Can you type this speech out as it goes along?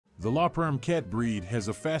The LaPerm cat breed has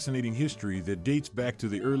a fascinating history that dates back to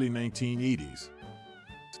the early 1980s.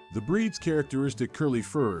 The breed's characteristic curly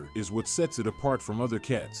fur is what sets it apart from other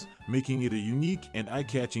cats, making it a unique and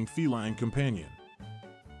eye-catching feline companion.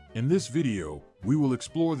 In this video, we will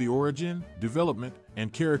explore the origin, development,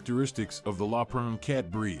 and characteristics of the LaPerm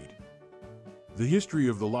cat breed. The history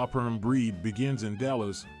of the LaPerm breed begins in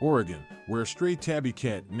Dalles, Oregon, where a stray tabby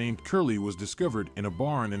cat named Curly was discovered in a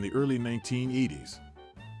barn in the early 1980s.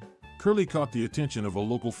 Curly caught the attention of a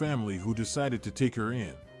local family who decided to take her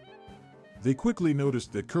in. They quickly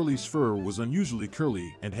noticed that Curly's fur was unusually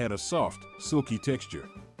curly and had a soft, silky texture.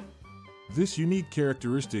 This unique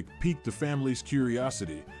characteristic piqued the family's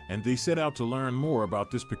curiosity, and they set out to learn more about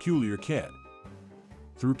this peculiar cat.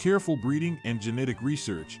 Through careful breeding and genetic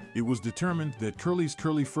research, it was determined that Curly's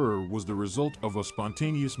curly fur was the result of a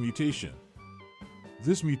spontaneous mutation.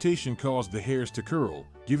 This mutation caused the hairs to curl,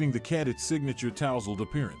 giving the cat its signature tousled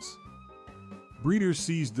appearance. Breeders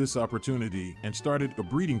seized this opportunity and started a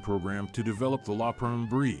breeding program to develop the LaPerm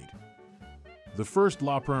breed. The first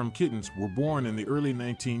LaPerm kittens were born in the early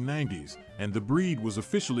 1990s, and the breed was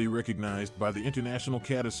officially recognized by the International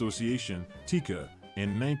Cat Association, TICA,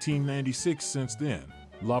 in 1996. Since then,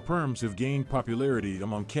 LaPerms have gained popularity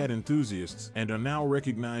among cat enthusiasts and are now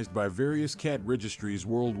recognized by various cat registries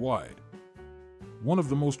worldwide. One of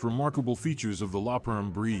the most remarkable features of the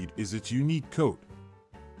LaPerm breed is its unique coat.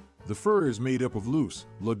 The fur is made up of loose,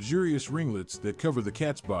 luxurious ringlets that cover the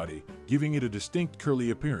cat's body, giving it a distinct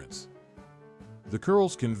curly appearance. The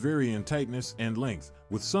curls can vary in tightness and length,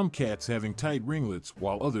 with some cats having tight ringlets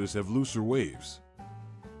while others have looser waves.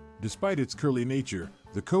 Despite its curly nature,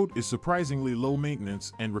 the coat is surprisingly low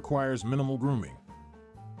maintenance and requires minimal grooming.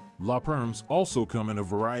 LaPerms also come in a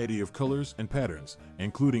variety of colors and patterns,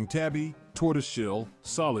 including tabby, tortoiseshell,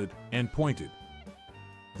 solid, and pointed.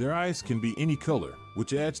 Their eyes can be any color,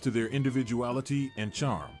 which adds to their individuality and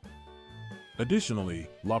charm. Additionally,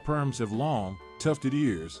 LaPerms have long, tufted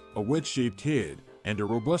ears, a wedge-shaped head, and a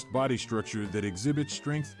robust body structure that exhibits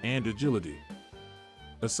strength and agility.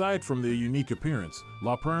 Aside from their unique appearance,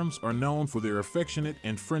 LaPerms are known for their affectionate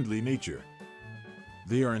and friendly nature.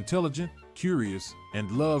 They are intelligent, curious,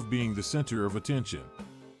 and love being the center of attention.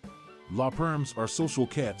 LaPerms are social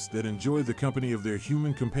cats that enjoy the company of their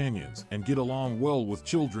human companions and get along well with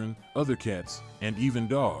children, other cats, and even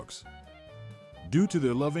dogs. Due to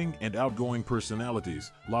their loving and outgoing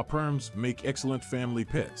personalities, LaPerms make excellent family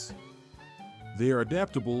pets. They are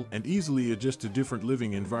adaptable and easily adjust to different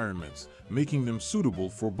living environments, making them suitable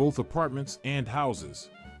for both apartments and houses.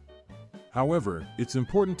 However, it's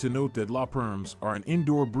important to note that LaPerms are an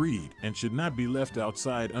indoor breed and should not be left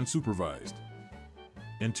outside unsupervised.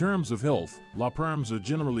 In terms of health, LaPerms are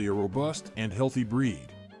generally a robust and healthy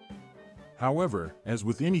breed. However, as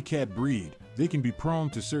with any cat breed, they can be prone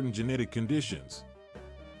to certain genetic conditions.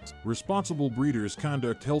 Responsible breeders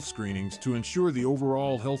conduct health screenings to ensure the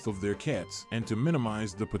overall health of their cats and to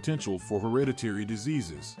minimize the potential for hereditary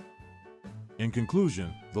diseases. In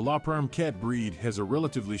conclusion, the LaPerm cat breed has a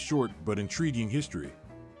relatively short but intriguing history.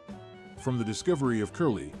 From the discovery of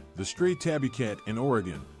Curly, the stray tabby cat in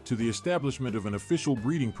Oregon, to the establishment of an official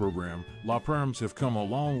breeding program, LaPerms have come a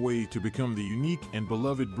long way to become the unique and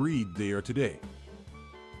beloved breed they are today.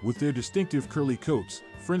 With their distinctive curly coats,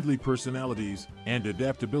 friendly personalities, and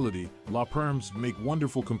adaptability, LaPerms make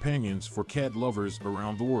wonderful companions for cat lovers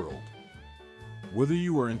around the world. Whether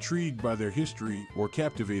you are intrigued by their history or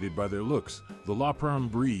captivated by their looks, the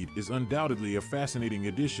LaPerm breed is undoubtedly a fascinating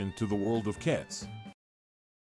addition to the world of cats.